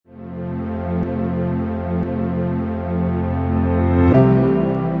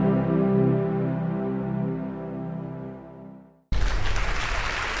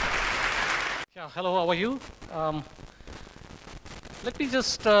Yeah, hello, how are you? Let me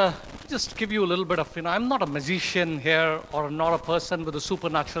just give you a little bit of, I'm not a magician here or not a person with the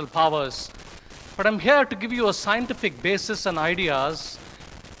supernatural powers, but I'm here to give you a scientific basis and ideas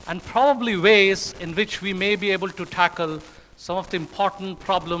and probably ways in which we may be able to tackle some of the important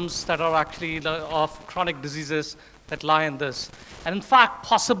problems that are actually of chronic diseases that lie in this. And in fact,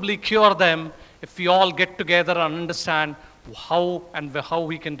 possibly cure them if we all get together and understand how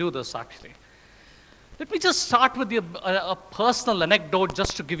we can do this actually. Let me just start with a personal anecdote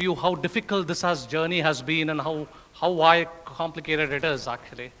just to give you how difficult this journey has been and how complicated it is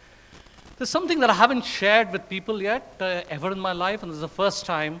actually. There's something that I haven't shared with people yet ever in my life, and this is the first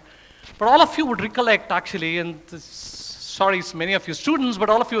time. But all of you would recollect actually, and sorry, many of you students,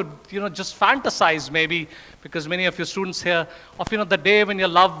 but all of you just fantasize maybe, because many of you students here, of the day when your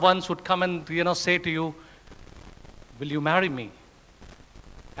loved ones would come and say to you, "Will you marry me?"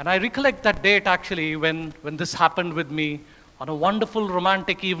 And I recollect that date actually when this happened with me on a wonderful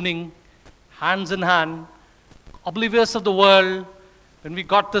romantic evening, hands in hand, oblivious of the world, when we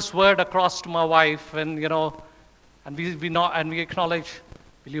got this word across to my wife, and we acknowledged,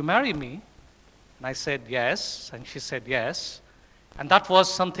 "Will you marry me?" And I said yes, and she said yes, and that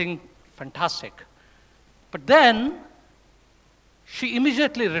was something fantastic. But then she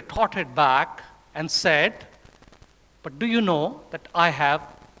immediately retorted back and said, "But do you know that I have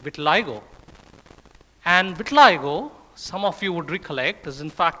vitiligo?" And vitiligo, some of you would recollect, is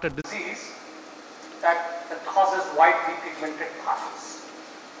in fact a disease that causes white depigmented patches.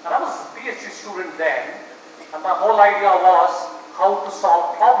 And I was a PhD student then, and my whole idea was how to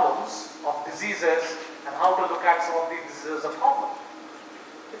solve problems of diseases and how to look at some of these diseases as a problem.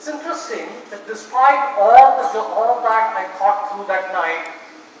 It's interesting that despite all that I thought through that night,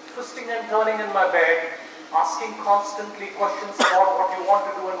 twisting and turning in my bed, asking constantly questions about what you want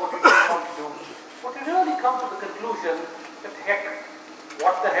to do and what you don't want to do, but you really come to the conclusion that heck,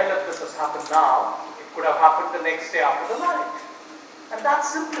 what the hell if this has happened now? It could have happened the next day after the night. And that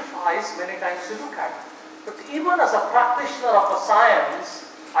simplifies many times to look at. But even as a practitioner of a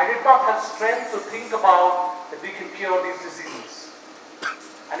science, I did not have strength to think about that we can cure these diseases.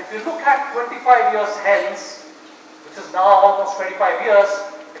 And if you look at 25 years hence, which is now almost 25 years,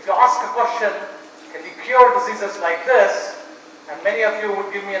 if you ask a question, can we cure diseases like this? And many of you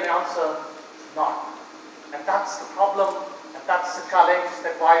would give me an answer, not. And that's the problem, and that's the challenge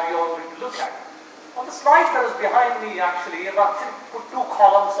that why we all need to look at. On the slide that is behind me, actually, I've actually put two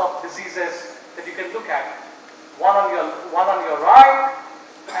columns of diseases that you can look at. One on your right,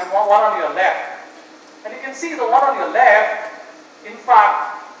 and one on your left. And you can see the one on your left, in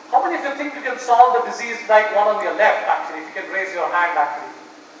fact, how many of you think you can solve the disease like one on your left, actually, if you can raise your hand, actually?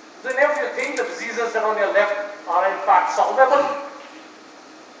 Do any of you think the diseases that are on your left are in fact solvable?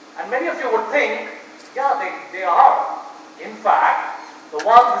 And many of you would think, yeah, they are. In fact, the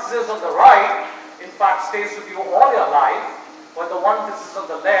one disease on the right, in fact, stays with you all your life, while the one disease on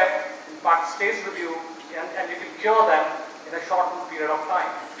the left, in fact, stays with you, and you can cure them in a shortened period of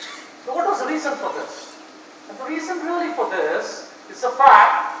time. So what was the reason for this? And the reason really for this is the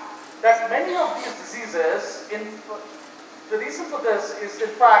fact that many of these diseases, the reason for this is in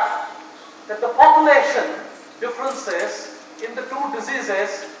fact that the population differences in the two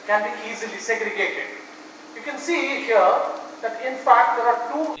diseases can be easily segregated. You can see here that in fact there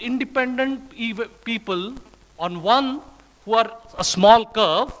are two independent people on one who are a small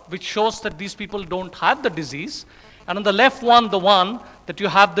curve which shows that these people don't have the disease, and on the left one, the one that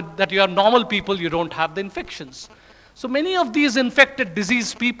you are normal people, you don't have the infections. So many of these infected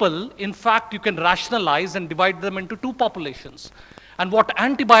disease people, in fact, you can rationalize and divide them into two populations. And what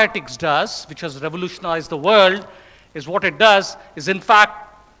antibiotics does, which has revolutionized the world, is what it does is in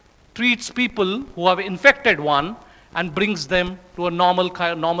fact treats people who have infected one and brings them to a normal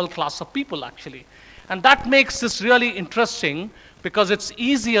class of people actually. And that makes this really interesting because it's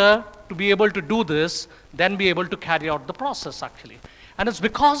easier to be able to do this than be able to carry out the process actually. And it's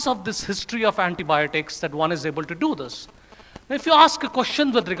because of this history of antibiotics that one is able to do this. Now, if you ask a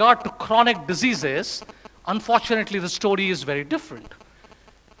question with regard to chronic diseases, unfortunately the story is very different.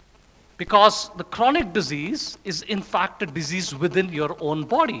 Because the chronic disease is in fact a disease within your own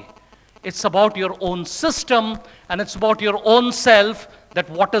body. It's about your own system, and it's about your own self, that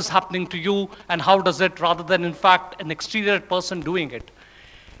what is happening to you and how does it, rather than in fact an exterior person doing it.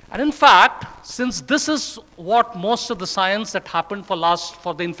 And in fact, since this is what most of the science that happened for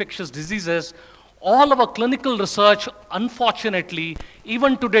the infectious diseases, all of our clinical research, unfortunately,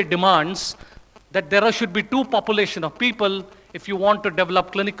 even today demands that there should be two populations of people if you want to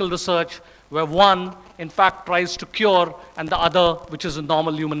develop clinical research where one, in fact, tries to cure and the other, which is a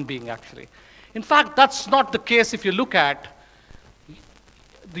normal human being, actually. In fact, that's not the case if you look at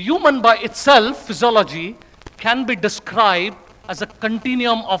the human by itself, physiology, can be described as a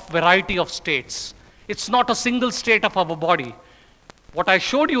continuum of variety of states. It's not a single state of our body. What I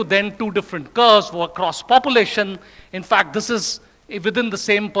showed you then, two different curves were across population. In fact, this is within the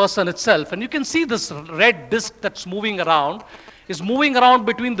same person itself. And you can see this red disk that's moving around is moving around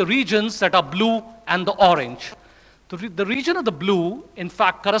between the regions that are blue and the orange. The region of the blue, in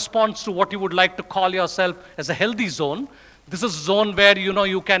fact, corresponds to what you would like to call yourself as a healthy zone. This is a zone where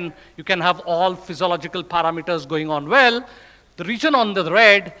you can have all physiological parameters going on well. The region on the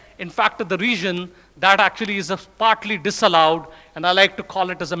red, in fact, the region that actually is partly disallowed, and I like to call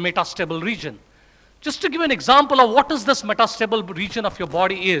it as a metastable region. Just to give an example of what is this metastable region of your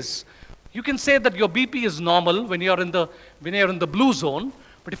body is, you can say that your BP is normal when you're in the blue zone,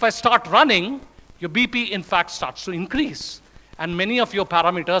 but if I start running, your BP in fact starts to increase. And many of your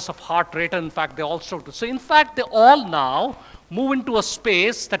parameters of heart rate, in fact, they also do. So in fact, they all now move into a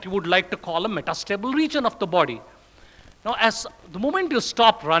space that you would like to call a metastable region of the body. Now, as the moment you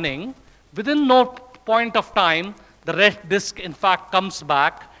stop running, within no point of time, the red disk, in fact, comes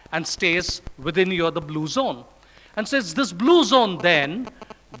back and stays within the blue zone. And so it's this blue zone then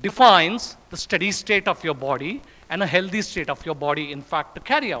defines the steady state of your body and a healthy state of your body, in fact, to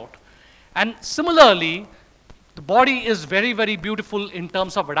carry out. And similarly, the body is very, very beautiful in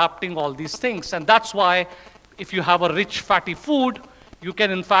terms of adapting all these things. And that's why if you have a rich fatty food, you can,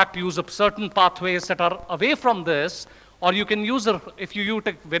 in fact, use certain pathways that are away from this. Or you can use, if you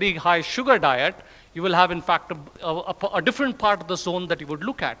take very high sugar diet, you will have, in fact, a different part of the zone that you would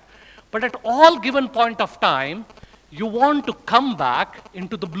look at. But at all given point of time, you want to come back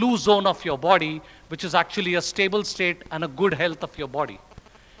into the blue zone of your body, which is actually a stable state and a good health of your body.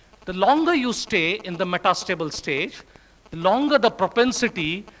 The longer you stay in the metastable stage, the longer the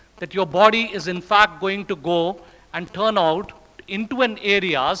propensity that your body is, in fact, going to go and turn out into an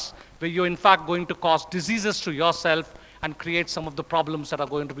areas where you're, in fact, going to cause diseases to yourself and create some of the problems that are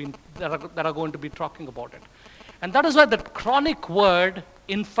going to be talking about it. And that is why the chronic word,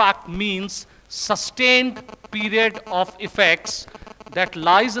 in fact, means sustained period of effects that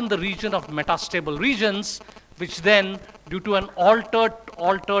lies in the region of metastable regions, which then, due to an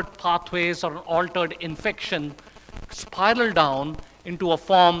altered pathways or an altered infection, spiral down into a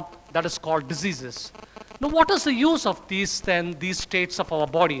form that is called diseases. Now, what is the use of these states of our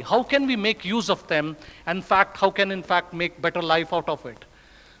body? How can we make use of them? And in fact, how can, in fact, make better life out of it?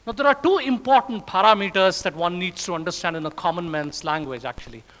 Now, there are two important parameters that one needs to understand in a common man's language,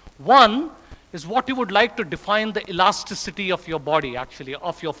 actually. One is what you would like to define the elasticity of your body, actually,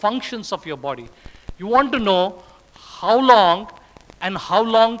 of your functions of your body. You want to know how long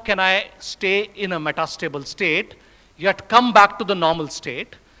can I stay in a metastable state, yet come back to the normal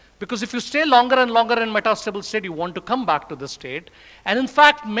state. Because if you stay longer and longer in metastable state, you want to come back to the state. And in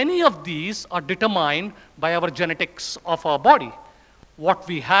fact, many of these are determined by our genetics of our body. What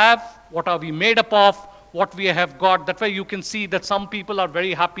we have, what are we made up of, what we have got. That way you can see that some people are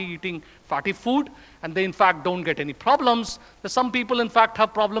very happy eating fatty food, and they in fact don't get any problems. There's some people in fact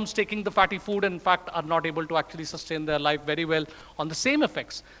have problems taking the fatty food and in fact are not able to actually sustain their life very well on the same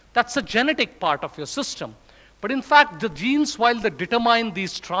effects. That's a genetic part of your system. But in fact, the genes, while they determine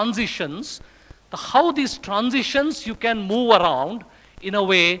these transitions, how these transitions you can move around in a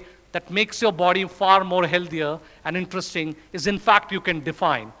way that makes your body far more healthier and interesting is in fact you can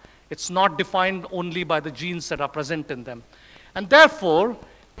define. It's not defined only by the genes that are present in them. And therefore,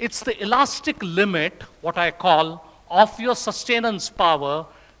 it's the elastic limit, what I call, of your sustenance power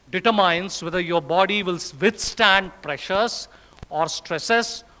determines whether your body will withstand pressures or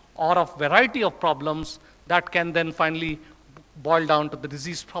stresses or a variety of problems that can then finally boil down to the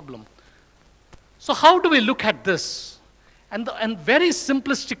disease problem. So how do we look at this? And very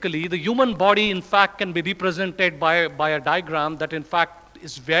simplistically, the human body, in fact, can be represented by a diagram that, in fact,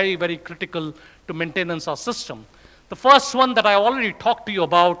 is very, very critical to maintenance of system. The first one that I already talked to you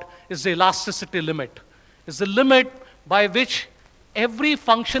about is the elasticity limit. It's the limit by which every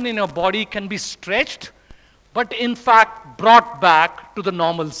function in your body can be stretched, but in fact brought back to the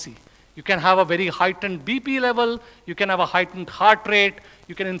normalcy. You can have a very heightened BP level, you can have a heightened heart rate,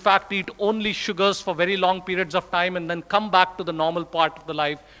 you can in fact eat only sugars for very long periods of time and then come back to the normal part of the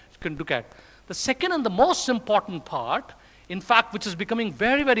life you can look at. The second and the most important part, in fact, which is becoming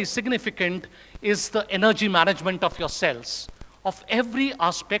very, very significant, is the energy management of your cells, of every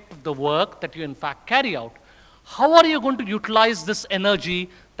aspect of the work that you in fact carry out. How are you going to utilize this energy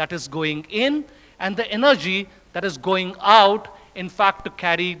that is going in and the energy that is going out in fact, to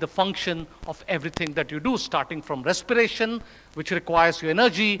carry the function of everything that you do, starting from respiration, which requires your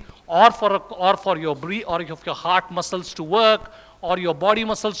energy, or for your heart muscles to work, or your body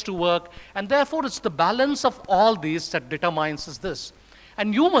muscles to work. And therefore, it's the balance of all these that determines this.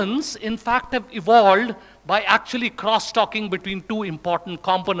 And humans, in fact, have evolved by actually cross-talking between two important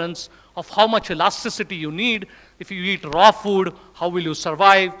components of how much elasticity you need. If you eat raw food, how will you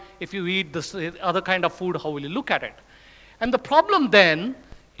survive? If you eat this other kind of food, how will you look at it? And the problem then,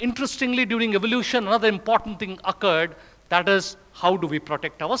 interestingly, during evolution, another important thing occurred, that is, how do we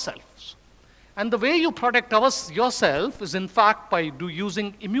protect ourselves? And the way you protect yourself is, in fact, by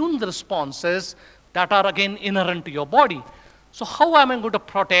using immune responses that are, again, inherent to your body. So how am I going to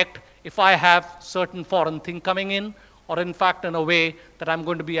protect if I have certain foreign thing coming in, or in fact in a way that I'm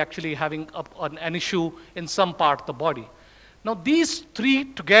going to be actually having an issue in some part of the body? Now these three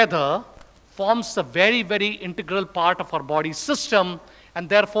together forms a very, very integral part of our body system, and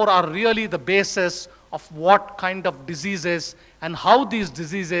therefore are really the basis of what kind of diseases and how these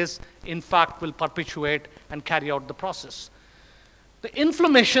diseases in fact will perpetuate and carry out the process. The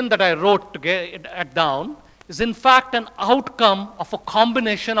inflammation that I wrote to get down is in fact an outcome of a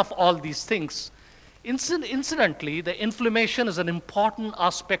combination of all these things. Incidentally, the inflammation is an important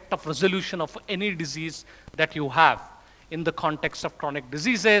aspect of resolution of any disease that you have in the context of chronic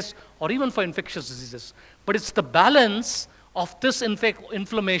diseases or even for infectious diseases. But it's the balance of this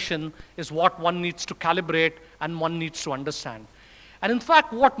inflammation is what one needs to calibrate and one needs to understand. And in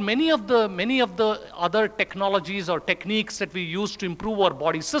fact, what many of the other technologies or techniques that we use to improve our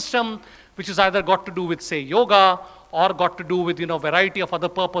body system, which is either got to do with, say, yoga or got to do with, variety of other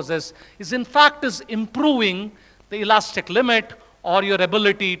purposes, is in fact improving the elastic limit or your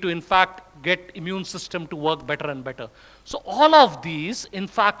ability to, in fact, get immune system to work better and better. So all of these, in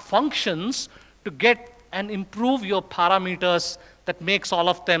fact, functions to get and improve your parameters that makes all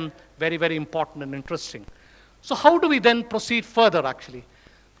of them very, very important and interesting. So how do we then proceed further, actually?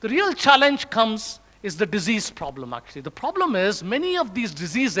 The real challenge is the disease problem, actually. The problem is many of these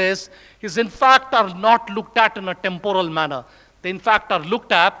diseases in fact are not looked at in a temporal manner. They, in fact, are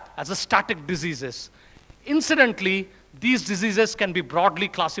looked at as a static diseases. Incidentally, these diseases can be broadly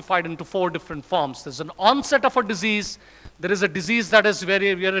classified into 4 different forms. There's an onset of a disease. There is a disease that is where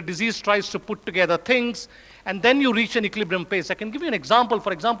a disease tries to put together things, and then you reach an equilibrium phase. I can give you an example.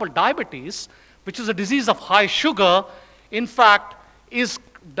 For example, diabetes, which is a disease of high sugar, in fact, is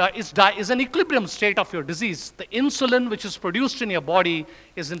an equilibrium state of your disease. The insulin which is produced in your body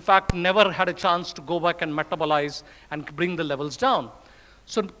is, in fact, never had a chance to go back and metabolize and bring the levels down.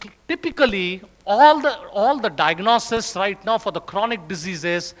 So typically, all the diagnosis right now for the chronic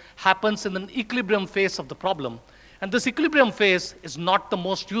diseases happens in an equilibrium phase of the problem. And this equilibrium phase is not the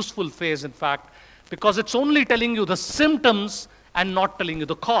most useful phase, in fact, because it's only telling you the symptoms and not telling you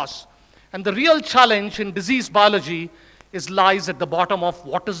the cause. And the real challenge in disease biology lies at the bottom of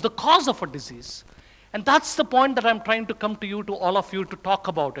what is the cause of a disease. And that's the point that I'm trying to come to all of you, to talk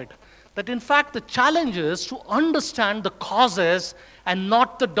about it. That in fact, the challenge is to understand the causes and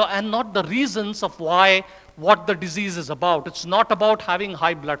not the reasons of what the disease is about. It's not about having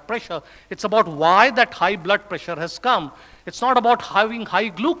high blood pressure. It's about why that high blood pressure has come. It's not about having high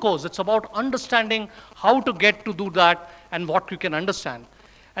glucose. It's about understanding how to get to do that and what you can understand.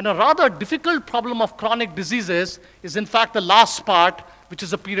 And a rather difficult problem of chronic diseases is, in fact, the last part, which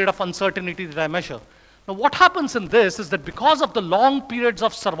is a period of uncertainty that I measure. Now, what happens in this is that because of the long periods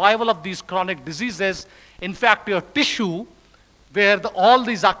of survival of these chronic diseases, in fact, your tissue, where all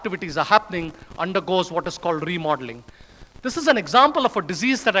these activities are happening, undergoes what is called remodeling. This is an example of a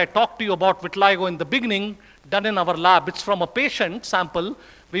disease that I talked to you about, vitiligo, in the beginning, done in our lab. It's from a patient sample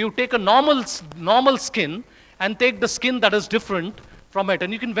where you take a normal skin and take the skin that is different from it.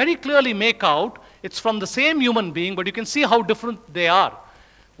 And you can very clearly make out it's from the same human being, but you can see how different they are.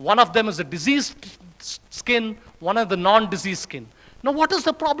 One of them is a diseased skin, one of the non-diseased skin. Now, what is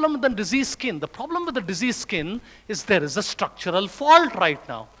the problem with the diseased skin? The problem with the diseased skin is there is a structural fault right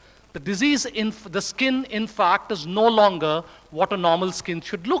now. The skin, in fact, is no longer what a normal skin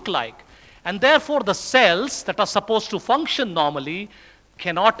should look like. And therefore, the cells that are supposed to function normally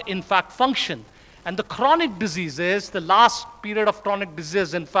cannot, in fact, function. And the chronic diseases, the last period of chronic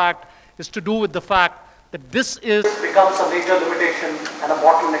disease, in fact, is to do with the fact that this becomes a major limitation and a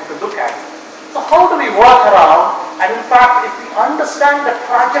bottleneck to look at. So how do we work around? And in fact, if we understand the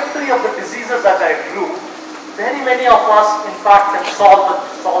trajectory of the diseases that I drew, very many of us, in fact, can solve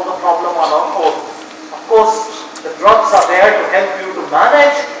the problem on our own. Of course, the drugs are there to help you to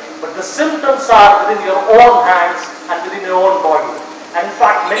manage, but the symptoms are within your own hands and within your own body. And in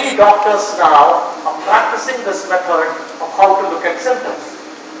fact, many doctors now are practicing this method of how to look at symptoms.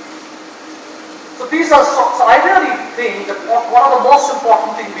 So these are, so I really think that one of the most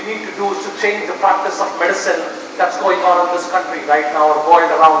important things we need to do is to change the practice of medicine that's going on in this country right now, or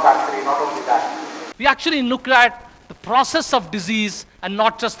world around actually, not only that. We actually look at the process of disease and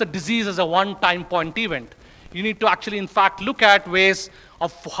not just the disease as a one-time point event. You need to actually, in fact, look at ways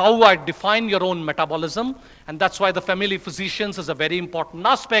of how I define your own metabolism, and that's why the family physicians is a very important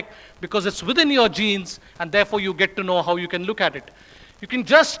aspect, because it's within your genes, and therefore you get to know how you can look at it. You can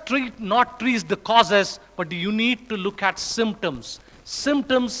just not treat the causes, but you need to look at symptoms.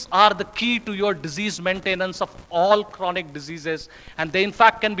 Symptoms are the key to your disease maintenance of all chronic diseases, and they in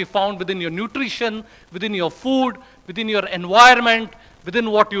fact can be found within your nutrition, within your food, within your environment, within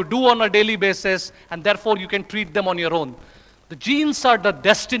what you do on a daily basis, and therefore you can treat them on your own. The genes are the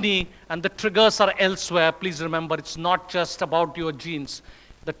destiny, and the triggers are elsewhere. Please remember, it's not just about your genes.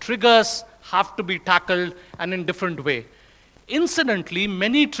 The triggers have to be tackled, and in different way. Incidentally,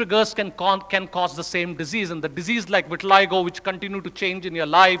 many triggers can cause the same disease, and the disease like vitiligo, which continue to change in your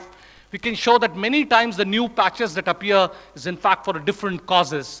life, we can show that many times the new patches that appear is in fact for different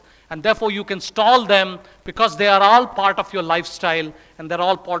causes, and therefore you can stall them because they are all part of your lifestyle, and they're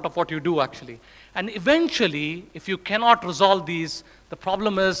all part of what you do actually. And eventually, if you cannot resolve these, the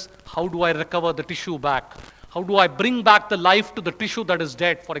problem is, how do I recover the tissue back? How do I bring back the life to the tissue that is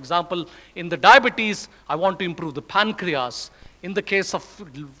dead? For example, in the diabetes, I want to improve the pancreas. In the case of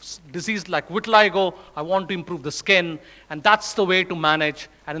disease like vitiligo, I want to improve the skin, and that's the way to manage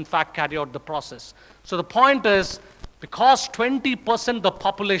and in fact carry out the process. So the point is, because 20% of the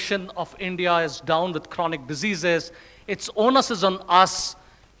population of India is down with chronic diseases, its onus is on us.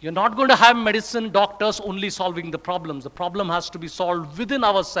 You're not going to have medicine doctors only solving the problems. The problem has to be solved within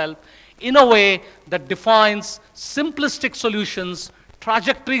ourselves in a way that defines simplistic solutions,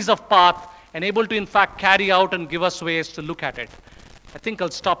 trajectories of path, and able to in fact carry out and give us ways to look at it. I think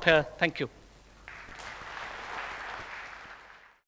I'll stop here. Thank you.